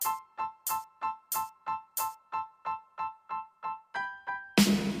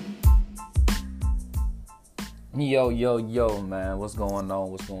Yo, man. What's going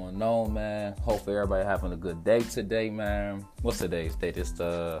on, man? Hopefully everybody having a good day today, man. What's today's date? It's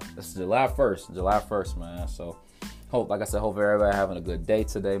July 1st, man. So, hope everybody having a good day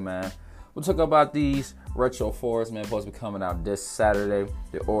today, man. We'll talk about these Retro 4s, man. Supposed to be coming out this Saturday.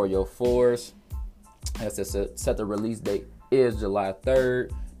 The Oreo 4s. As I said, the release date is July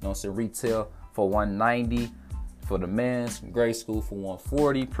 3rd. Retail for $190 for the men's, grade school for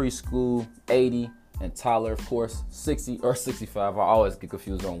 $140, preschool $80. And Tyler, of course, $60 or $65. I always get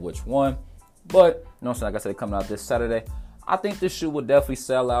confused on which one. But, like I said, coming out this Saturday. I think this shoe will definitely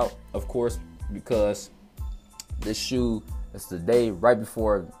sell out, of course, because this shoe is the day right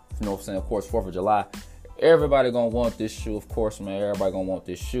before, of course, 4th of July. Everybody going to want this shoe, of course, man. Everybody going to want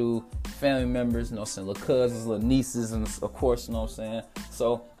this shoe. Family members, little cousins, little nieces, and of course,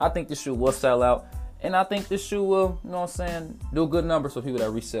 So, I think this shoe will sell out. And I think this shoe will, do good numbers for people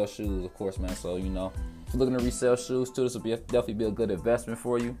that resell shoes, of course, man. So, if you're looking to resell shoes too, this will definitely be a good investment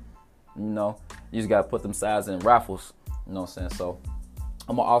for you. You just got to put them sides in raffles, So,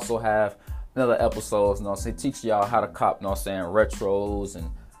 I'm going to also have another episode, teach y'all how to cop, retros and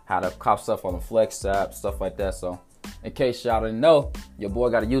how to cop stuff on the Flex app, stuff like that. So, in case y'all didn't know, your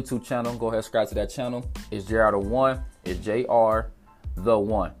boy got a YouTube channel. Go ahead and subscribe to that channel. It's JR1. It's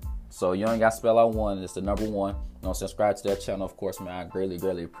JR1. So you ain't got to spell out one. It's the number one. Subscribe to that channel, of course, man. I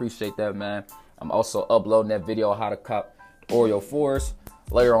greatly appreciate that, man. I'm also uploading that video on how to cop Oreo 4s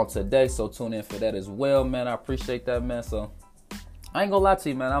later on today. So tune in for that as well, man. I appreciate that, man. So I ain't gonna lie to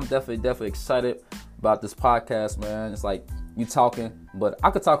you, man. I'm definitely excited about this podcast, man. It's like you talking, but I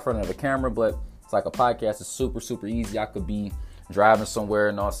could talk in front of the camera, but it's like a podcast is super easy. I could be driving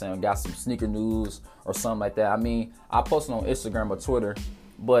somewhere, got some sneaker news or something like that. I mean, I post it on Instagram or Twitter,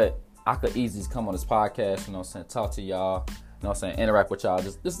 but I could easily come on this podcast, talk to y'all, interact with y'all,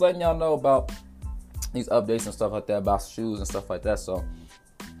 just letting y'all know about these updates and stuff like that, about shoes and stuff like that. So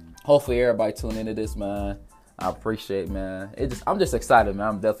hopefully everybody tune into this, man. I appreciate it, man. I'm just excited, man.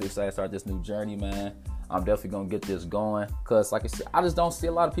 I'm definitely excited to start this new journey, man. I'm definitely going to get this going because, like I said, I just don't see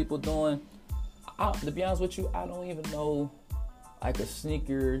a lot of people doing, to be honest with you, I don't even know like a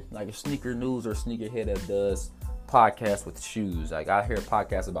sneaker news or sneakerhead that does podcasts with shoes. Like I hear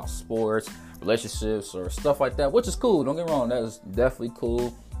podcasts about sports, relationships, or stuff like that, which is cool. Don't get me wrong, that is definitely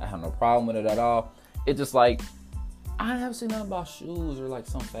cool. I have no problem with it at all. It's just like I haven't seen nothing about shoes or like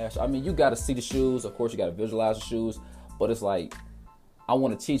some fashion. I mean, you got to see the shoes, of course. You got to visualize the shoes, but it's like I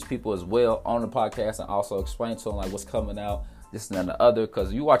want to teach people as well on the podcast and also explain to them like what's coming out, this and the other.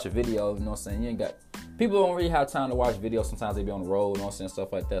 Because you watch a video, you ain't got people don't really have time to watch videos. Sometimes they be on the road,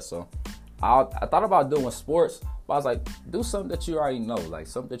 stuff like that. So I thought about doing sports, but I was like, do something that you already know, like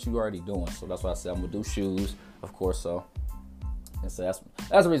something that you already doing. So that's why I said I'm gonna do shoes, of course. So, and so that's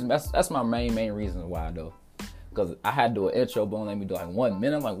the reason. That's my main reason why I do. Because I had to do an intro, but let me do like 1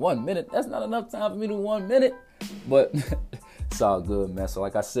 minute. I'm like 1 minute. That's not enough time for me to do 1 minute. But it's all good, man. So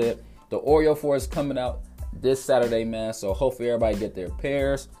like I said, the Oreo 4 is coming out this Saturday, man. So hopefully everybody get their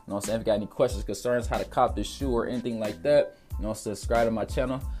pairs. If you got any questions, concerns, how to cop this shoe or anything like that, subscribe to my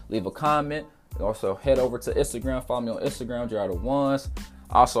channel, leave a comment. Also head over to Instagram, follow me on Instagram, JR1s.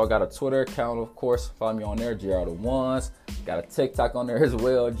 Also, I got a Twitter account, of course. Follow me on there, JR1s. Got a TikTok on there as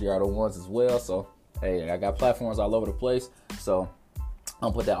well, JR1s as well. So hey, I got platforms all over the place. So I'm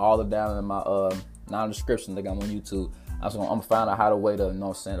gonna put that all down in my description. Like I'm on YouTube. I'm gonna find out how to way to,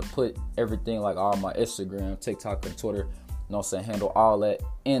 to put everything like all my Instagram, TikTok, and Twitter, handle all that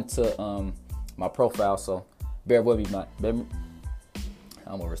into my profile. So bear with me, baby.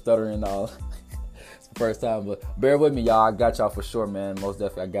 I'm over stuttering and all. It's the first time, but bear with me, y'all. I got y'all for sure, man. Most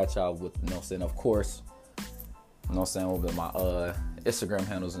definitely, I got y'all with, of course, with my Instagram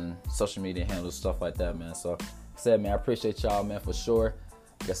handles and social media handles, stuff like that, man. So, like I said, man, I appreciate y'all, man, for sure.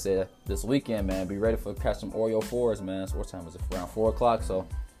 Like I said, this weekend, man, be ready for catch some Oreo 4s, man. So what time is it? Around 4 o'clock. So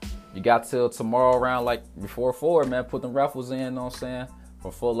you got till tomorrow around like before 4, man. Put them raffles in,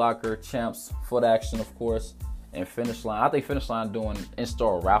 from Foot Locker, Champs, Foot Action, of course, and Finish Line. I think Finish Line doing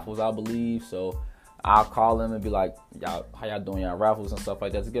in-store raffles, I believe. So I'll call them and be like, y'all, how y'all doing y'all raffles and stuff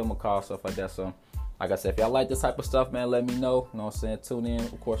like that? Just give them a call, stuff like that. So like I said, if y'all like this type of stuff, man, let me know. Tune in,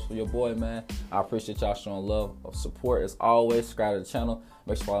 of course, for your boy, man. I appreciate y'all showing love, support as always. Subscribe to the channel.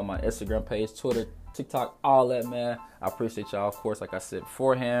 Make sure you follow my Instagram page, Twitter, TikTok, all that, man. I appreciate y'all, of course, like I said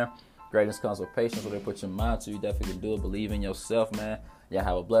beforehand. Greatness comes with patience. What they put your mind to, you definitely can do it. Believe in yourself, man. Y'all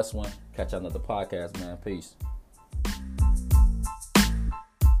have a blessed one. Catch y'all another podcast, man. Peace.